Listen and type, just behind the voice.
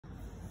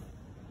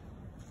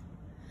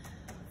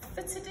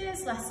For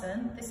today's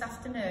lesson, this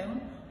afternoon,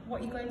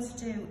 what you're going to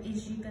do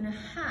is you're going to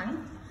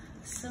hang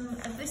some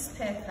of this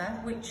paper,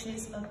 which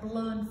is a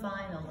blown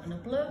vinyl. And a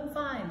blown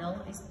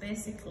vinyl is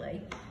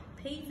basically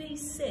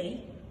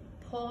PVC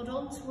poured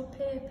onto a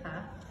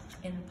paper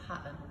in a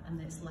pattern, and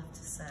then it's left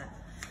to set.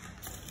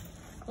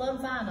 Blown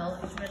vinyl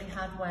is really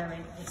hard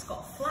wearing. It's got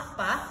a flat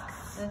back,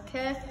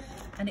 okay,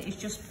 and it is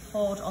just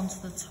poured onto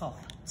the top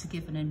to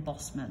give an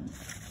embossment.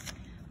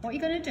 What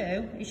you're going to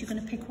do is you're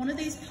going to pick one of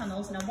these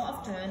panels. Now what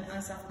I've done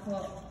is I've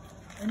got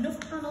enough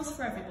panels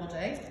for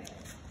everybody.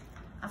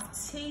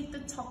 I've teed the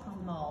top of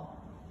them all.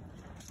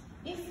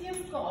 If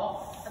you've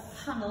got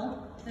a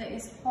panel that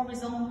is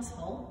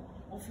horizontal,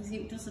 obviously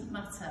it doesn't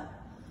matter.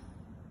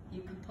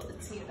 You can put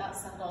the tee at that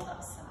side or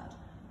that side.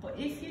 But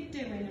if you're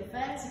doing a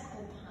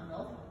vertical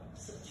panel,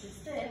 such as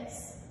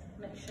this,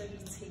 make sure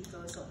your tee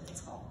goes up the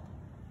top.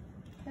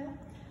 Okay?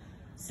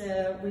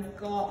 So we've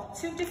got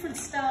two different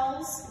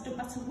styles, it doesn't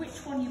matter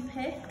which one you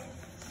pick.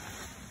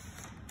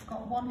 We've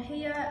got one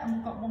here and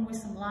we've got one with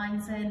some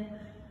lines in.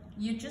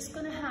 You're just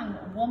going to hang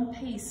one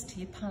piece to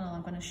your panel.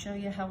 I'm going to show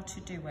you how to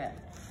do it.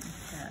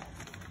 Okay.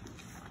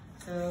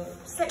 So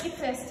set your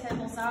paste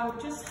tables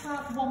out, just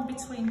have one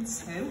between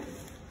two.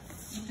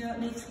 You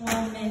don't need to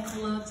all make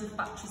loads of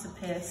batches of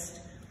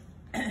paste.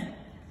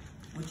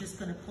 We're just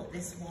going to put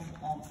this one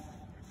on.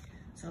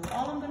 So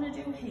all I'm going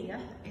to do here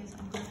is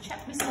I'm going to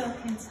check my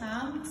soaking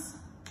times.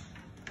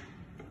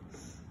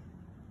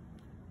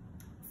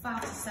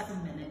 5 to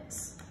 7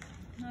 minutes.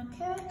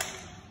 Okay,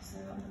 so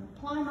I'm going to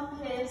apply my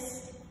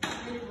paste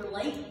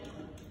liberally.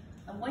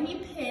 And when you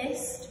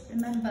paste,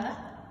 remember,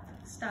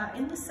 start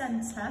in the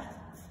centre,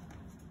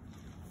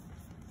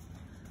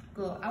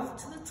 go out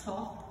to the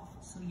top,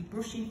 so you're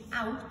brushing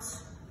out,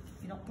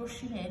 you're not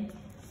brushing in,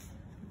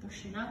 you're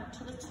brushing out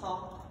to the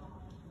top,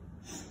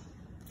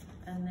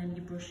 and then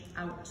you brush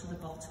out to the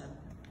bottom.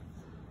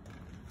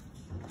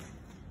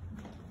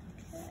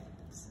 Okay,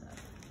 so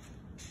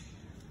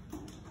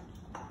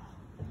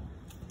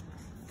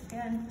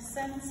again,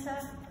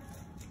 centre,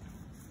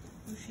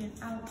 brushing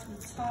out to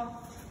the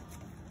top.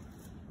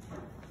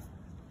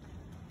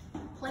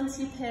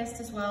 Plenty of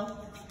paste as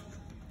well,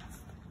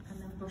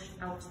 and then brush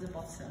out to the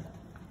bottom.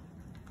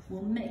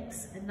 We'll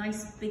mix a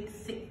nice big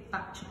thick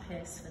batch of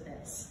paste for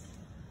this.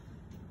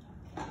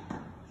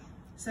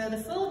 So the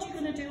fold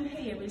you're going to do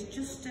here is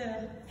just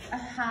a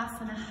half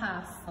and a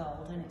half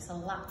fold, and it's a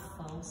lap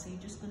fold. So you're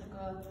just going to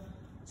go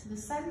to the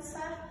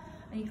centre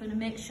and you're going to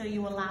make sure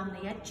you align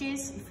the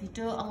edges. If you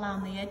don't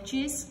align the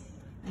edges,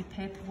 your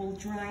paper will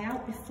dry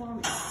out before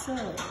it's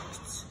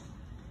soaked.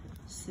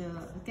 So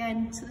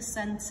again, to the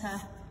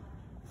centre,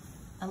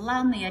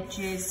 align the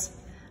edges,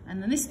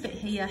 and then this bit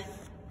here,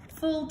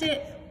 fold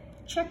it,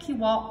 check your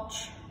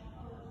watch,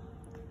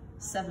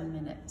 7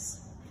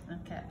 minutes.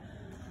 Okay,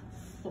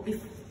 but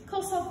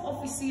because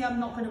obviously I'm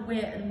not going to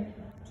wait and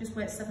just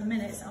wait 7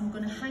 minutes, I'm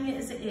going to hang it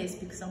as it is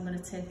because I'm going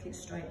to take it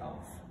straight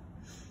off.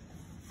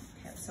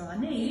 Okay, so I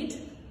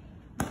need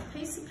a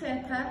piece of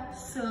paper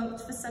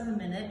soaked for 7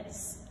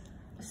 minutes,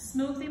 a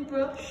smoothing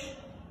brush,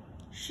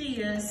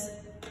 shears,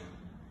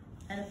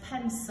 and a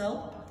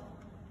pencil,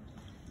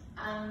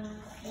 and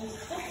your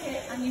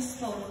bucket and your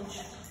sponge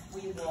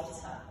with your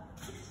water.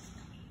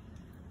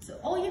 So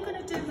all you're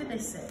going to do with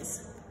this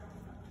is,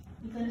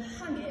 you're going to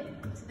hang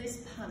it to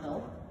this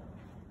panel,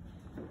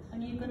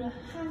 and you're going to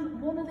hang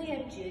one of the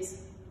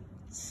edges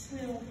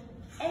to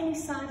any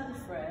side of the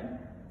frame.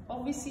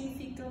 Obviously,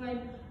 if you're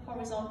going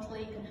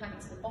horizontally, you can hang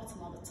it to the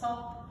bottom or the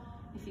top.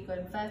 If you're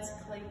going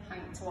vertically,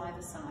 hang it to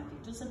either side.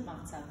 It doesn't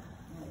matter.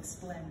 I'll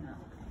explain that.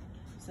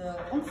 So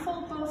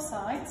unfold both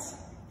sides.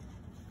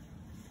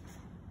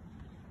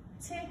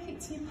 Take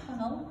it to your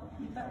panel.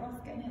 You're better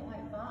off getting it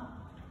like that.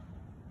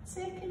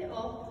 Taking it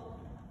up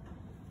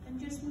and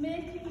just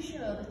making sure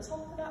the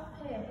top of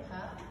that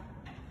paper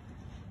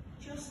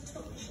just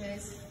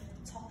touches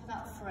the top of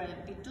that frame.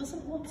 It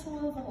doesn't want to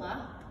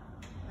overlap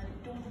and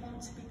it don't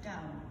want to be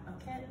down,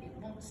 okay? It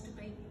wants to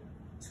be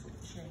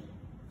touching.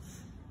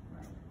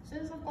 Right. As soon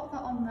as I've got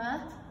that on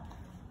there,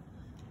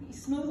 get your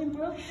smoothing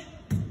brush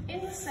in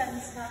the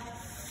centre,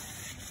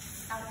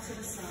 out to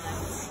the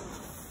sides.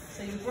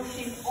 So you're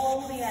brushing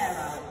all the air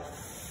out.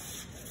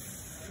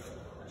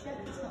 Check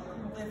it's not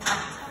coming away from the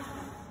top.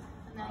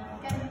 And then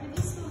again with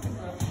your smoothing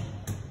brush,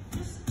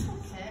 just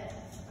tuck it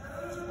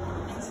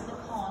into the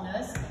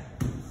corners.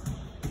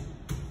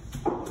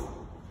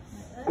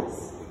 Like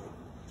this.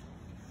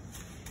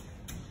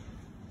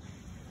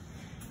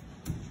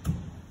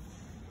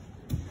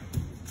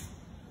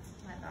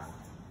 Like that.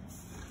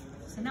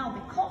 So now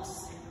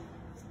because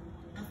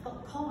I've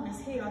got corners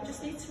here, I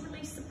just need to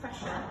release the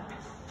pressure.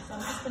 So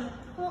I'm just going to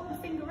poke my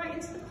finger right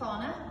into the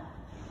corner,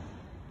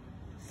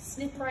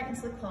 snip right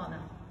into the corner.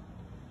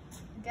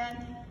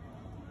 Again,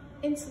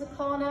 into the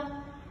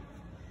corner,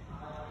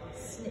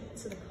 snip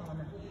to the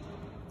corner.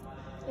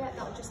 Yeah,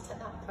 that'll just take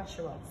that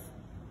pressure off.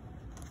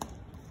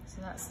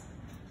 So that's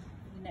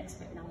your next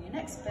bit. Now your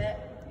next bit,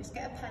 just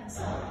get a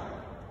pencil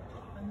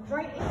and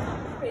right in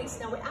that crease.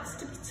 Now it has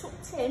to be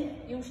tucked in.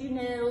 Use your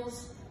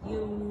nails,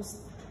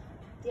 use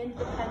the end of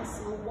the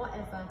pencil,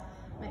 whatever,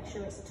 make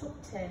sure it's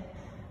tucked in,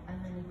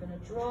 and then you're going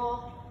to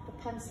draw the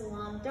pencil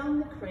line down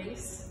the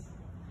crease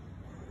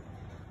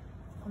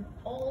on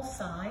all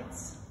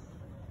sides,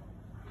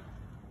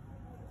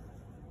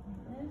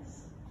 like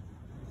this,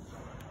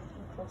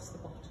 and across the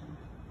bottom.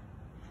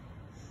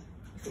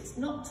 If it's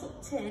not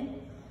tucked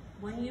in,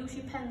 when you use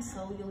your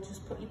pencil, you'll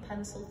just put your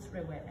pencil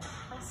through it. It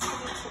has to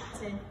be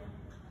tucked in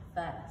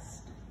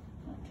first.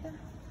 Okay,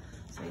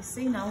 so you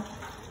see now,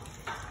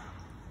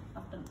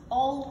 I've done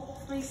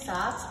all 3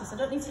 sides, because I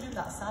don't need to do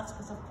that side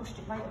because I've pushed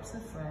it right up to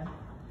the frame.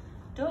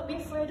 Don't be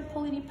afraid of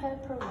pulling your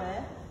paper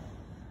away,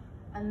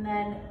 and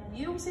then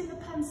using the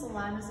pencil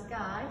line as a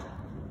guide,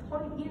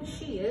 point your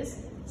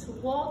shears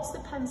towards the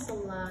pencil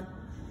line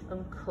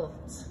and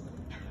cut.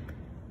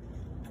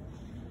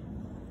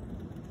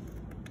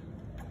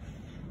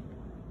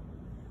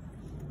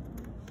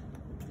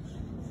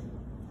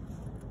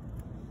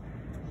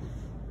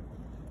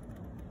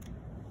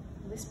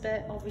 This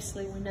bit,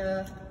 obviously we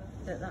know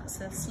that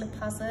that's a slip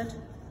hazard.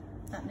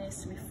 That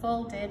needs to be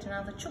folded and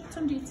either chucked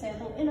under your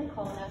table in a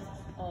corner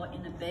or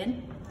in a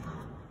bin.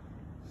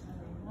 So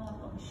now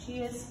I've got my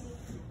shears,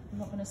 I'm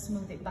not going to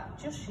smooth it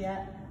back just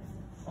yet,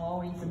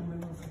 or even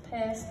remove the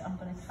paste. I'm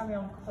going to carry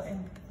on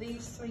cutting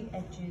these 3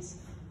 edges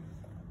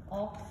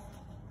off.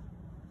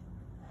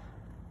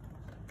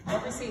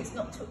 Obviously it's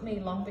not took me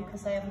long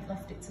because I haven't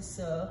left it to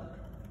soak.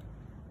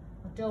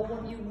 I don't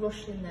want you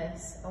rushing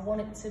this, I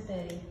want it to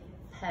be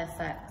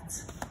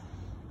perfect.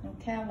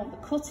 Okay, I want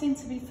the cutting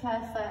to be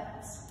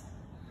perfect,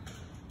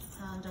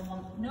 and I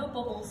want no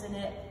bubbles in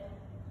it,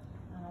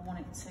 and I want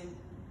it to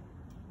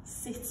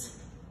sit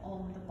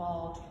on the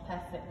board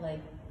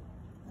perfectly.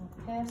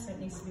 Okay, so it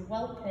needs to be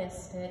well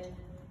pasted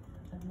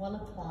and well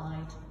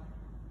applied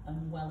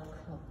and well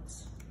cut.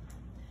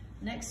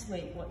 Next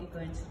week what you're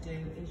going to do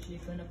is you're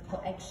going to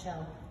put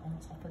eggshell on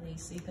top of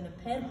these. So you're going to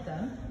paint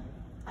them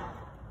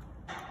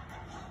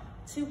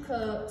 2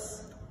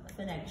 coats of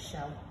an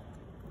eggshell.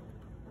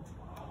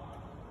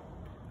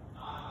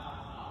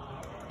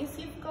 If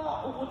you've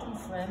got a wooden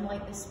frame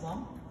like this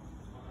one,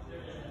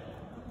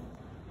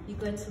 you're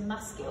going to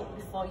mask it up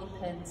before you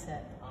paint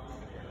it.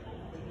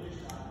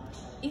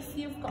 If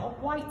you've got a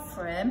white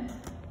frame,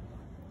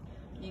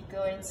 you're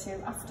going to,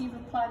 after you've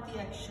applied the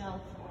eggshell,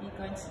 you're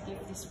going to give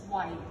this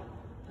white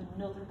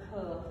another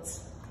coat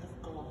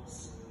of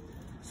gloss.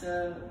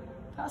 So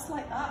that's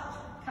like that.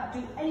 Can't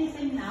do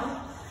anything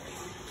now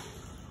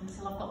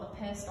until I've got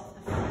the paste off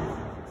the frame.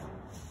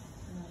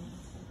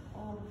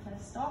 All the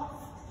paste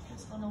off.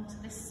 Just gone on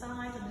to this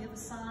side and the other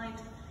side.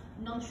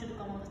 None should have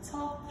gone on the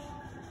top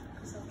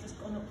because I've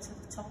just gone up to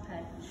the top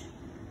edge.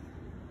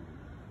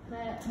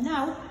 There.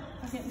 Now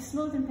I get my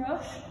smoothing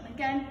brush, and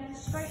again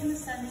straight in the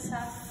centre,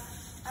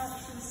 out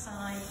to the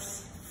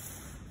sides.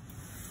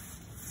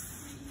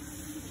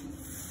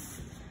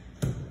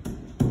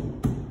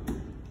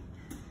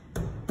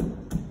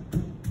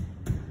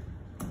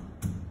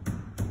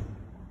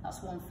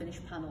 That's one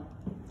finished panel.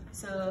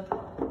 So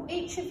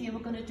each of you are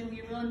going to do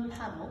your own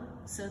panel.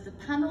 So the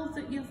panel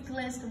that you've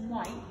glazed in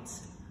white,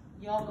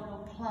 you're going to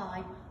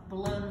apply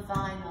blown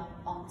vinyl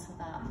onto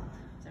that.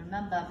 So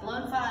remember,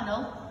 blown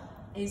vinyl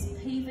is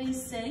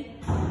PVC,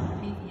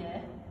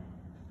 PVA,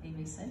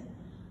 PVC,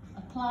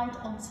 applied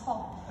on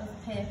top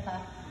of paper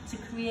to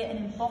create an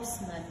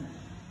embossment.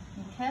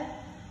 Okay?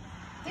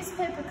 This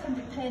paper can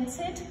be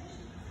painted,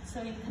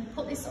 so you can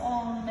put this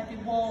on maybe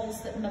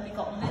walls that maybe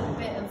got a little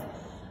bit of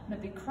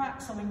maybe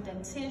cracks or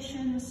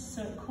indentations,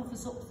 so it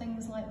covers up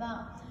things like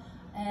that.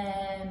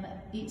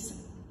 It's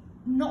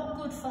not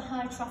good for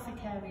high traffic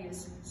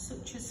areas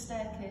such as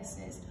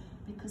staircases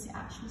because it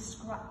actually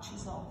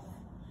scratches off.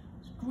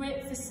 It's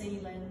great for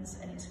ceilings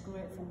and it's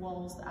great for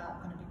walls that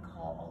aren't going to be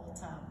caught all the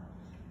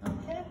time.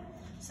 Okay,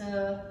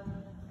 so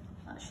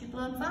that's your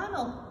blown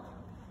vinyl.